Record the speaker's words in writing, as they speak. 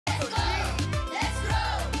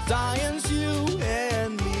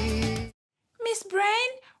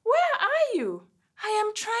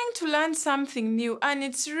am trying to learn something new and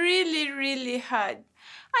it's really, really hard.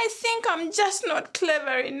 I think I'm just not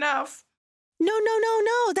clever enough.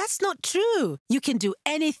 No, that's not true. You can do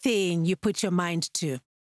anything you put your mind to.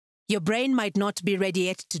 Your brain might not be ready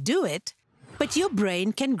yet to do it, but your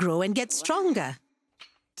brain can grow and get stronger.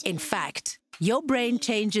 In fact, your brain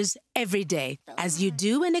changes every day as you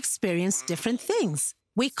do and experience different things.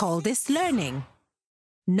 We call this learning.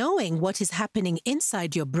 Knowing what is happening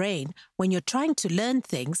inside your brain when you're trying to learn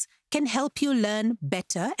things can help you learn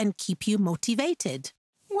better and keep you motivated.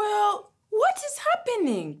 Well, what is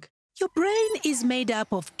happening? Your brain is made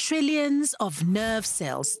up of trillions of nerve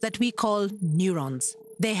cells that we call neurons.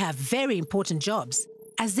 They have very important jobs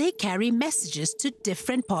as they carry messages to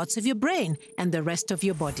different parts of your brain and the rest of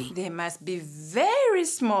your body. They must be very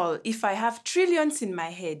small if I have trillions in my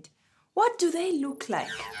head. What do they look like?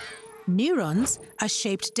 Neurons are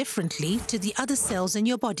shaped differently to the other cells in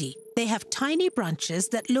your body. They have tiny branches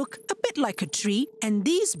that look a bit like a tree, and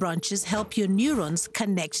these branches help your neurons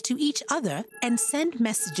connect to each other and send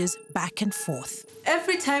messages back and forth.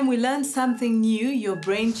 Every time we learn something new, your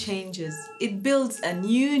brain changes. It builds a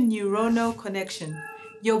new neuronal connection.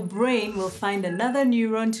 Your brain will find another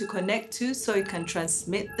neuron to connect to so it can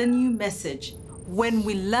transmit the new message. When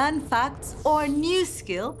we learn facts or a new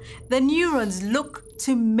skill, the neurons look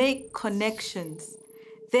to make connections.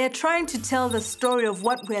 They're trying to tell the story of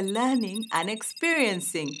what we're learning and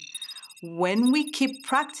experiencing. When we keep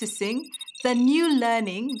practicing the new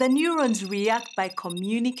learning, the neurons react by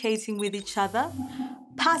communicating with each other,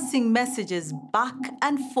 passing messages back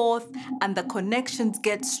and forth, and the connections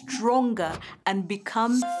get stronger and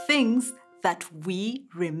become things that we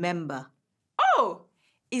remember. Oh!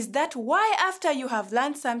 Is that why after you have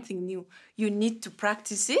learned something new, you need to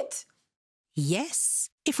practice it? Yes.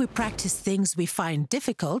 If we practice things we find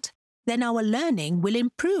difficult, then our learning will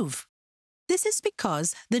improve. This is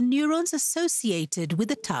because the neurons associated with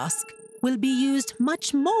the task will be used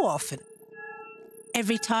much more often.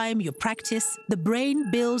 Every time you practice, the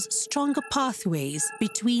brain builds stronger pathways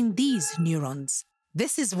between these neurons.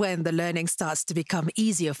 This is when the learning starts to become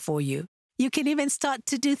easier for you. You can even start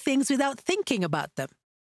to do things without thinking about them.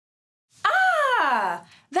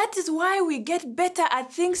 That is why we get better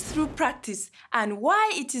at things through practice and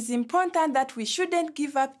why it is important that we shouldn't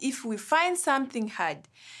give up if we find something hard.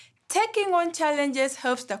 Taking on challenges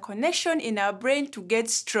helps the connection in our brain to get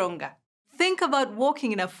stronger. Think about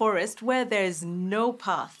walking in a forest where there is no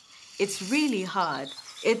path. It's really hard.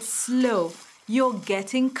 It's slow. You're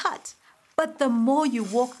getting cut. But the more you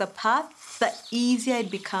walk the path, the easier it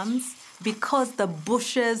becomes because the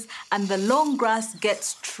bushes and the long grass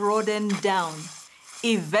gets trodden down.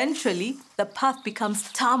 Eventually, the path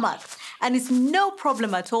becomes tarmac and it's no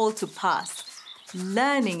problem at all to pass.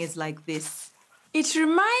 Learning is like this. It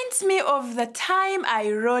reminds me of the time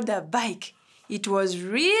I rode a bike. It was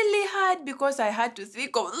really hard because I had to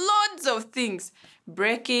think of loads of things.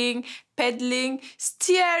 Braking, pedaling,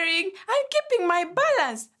 steering, and keeping my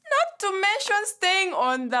balance, not to mention staying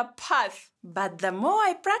on the path. But the more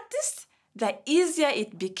I practiced, the easier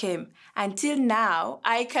it became. Until now,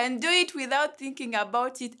 I can do it without thinking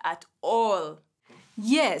about it at all.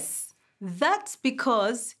 Yes, that's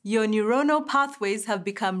because your neuronal pathways have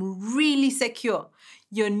become really secure.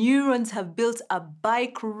 Your neurons have built a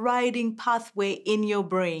bike riding pathway in your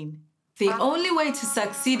brain. The only way to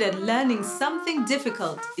succeed at learning something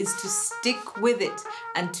difficult is to stick with it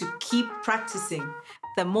and to keep practicing.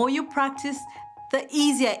 The more you practice, the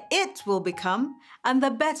easier it will become and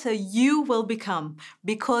the better you will become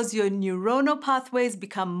because your neuronal pathways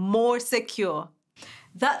become more secure.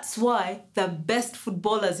 That's why the best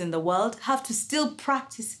footballers in the world have to still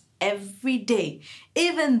practice every day,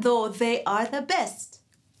 even though they are the best.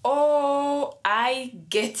 Oh, I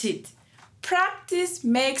get it. Practice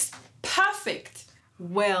makes perfect.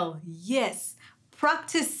 Well, yes,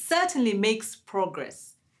 practice certainly makes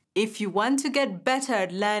progress. If you want to get better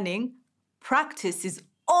at learning, practice is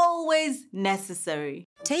always necessary.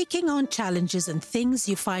 Taking on challenges and things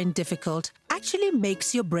you find difficult actually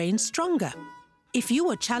makes your brain stronger. If you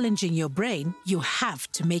are challenging your brain, you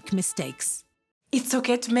have to make mistakes. It's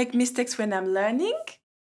okay to make mistakes when I'm learning?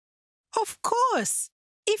 Of course!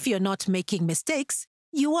 If you're not making mistakes,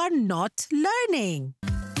 you are not learning.